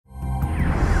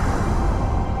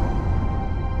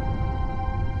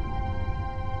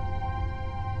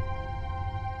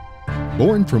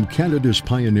Born from Canada's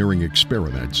pioneering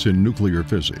experiments in nuclear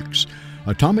physics,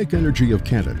 Atomic Energy of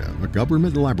Canada, a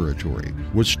government laboratory,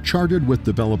 was chartered with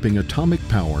developing atomic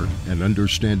power and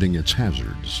understanding its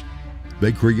hazards.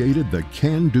 They created the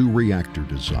can-do reactor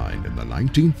design in the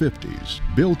 1950s,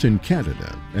 built in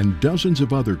Canada and dozens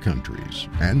of other countries,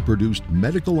 and produced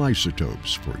medical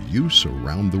isotopes for use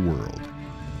around the world.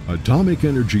 Atomic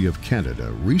Energy of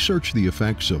Canada researched the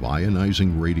effects of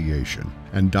ionizing radiation,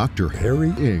 and Dr. Harry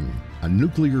Ng, a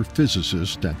nuclear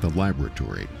physicist at the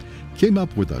laboratory, came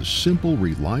up with a simple,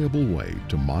 reliable way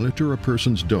to monitor a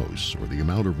person's dose or the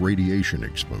amount of radiation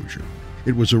exposure.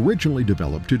 It was originally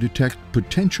developed to detect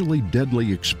potentially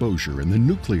deadly exposure in the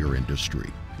nuclear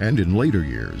industry, and in later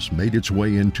years made its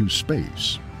way into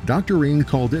space. Dr. Ng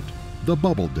called it the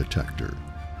Bubble Detector.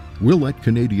 We'll let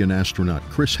Canadian astronaut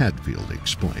Chris Hadfield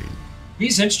explain.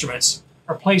 These instruments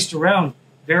are placed around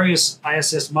various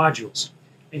ISS modules,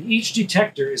 and each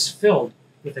detector is filled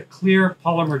with a clear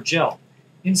polymer gel,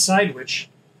 inside which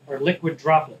are liquid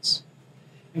droplets.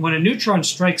 And when a neutron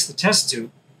strikes the test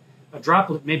tube, a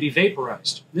droplet may be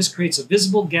vaporized. This creates a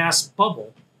visible gas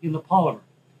bubble in the polymer.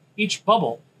 Each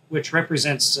bubble, which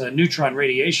represents neutron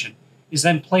radiation, is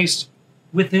then placed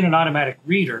within an automatic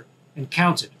reader and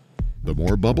counted. The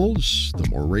more bubbles, the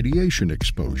more radiation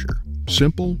exposure.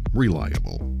 Simple,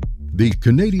 reliable. The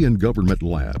Canadian government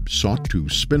lab sought to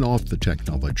spin off the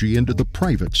technology into the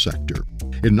private sector.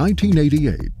 In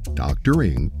 1988, Dr.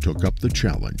 Ng took up the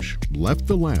challenge, left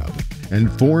the lab,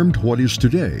 and formed what is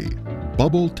today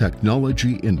Bubble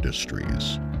Technology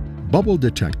Industries. Bubble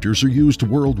detectors are used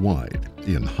worldwide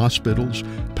in hospitals,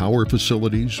 power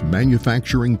facilities,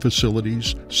 manufacturing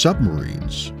facilities,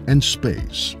 submarines, and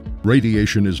space.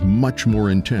 Radiation is much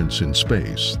more intense in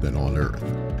space than on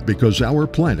Earth because our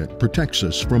planet protects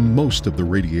us from most of the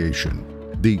radiation.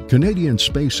 The Canadian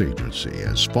Space Agency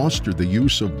has fostered the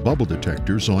use of bubble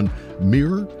detectors on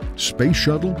Mir, Space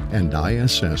Shuttle, and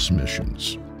ISS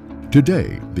missions.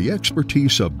 Today, the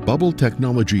expertise of Bubble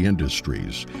Technology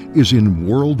Industries is in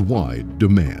worldwide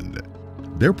demand.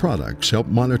 Their products help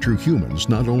monitor humans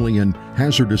not only in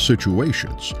hazardous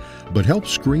situations, but help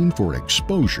screen for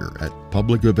exposure at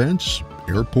public events,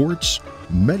 airports,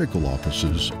 medical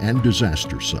offices, and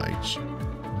disaster sites.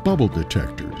 Bubble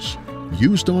detectors,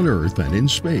 used on Earth and in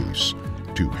space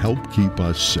to help keep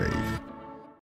us safe.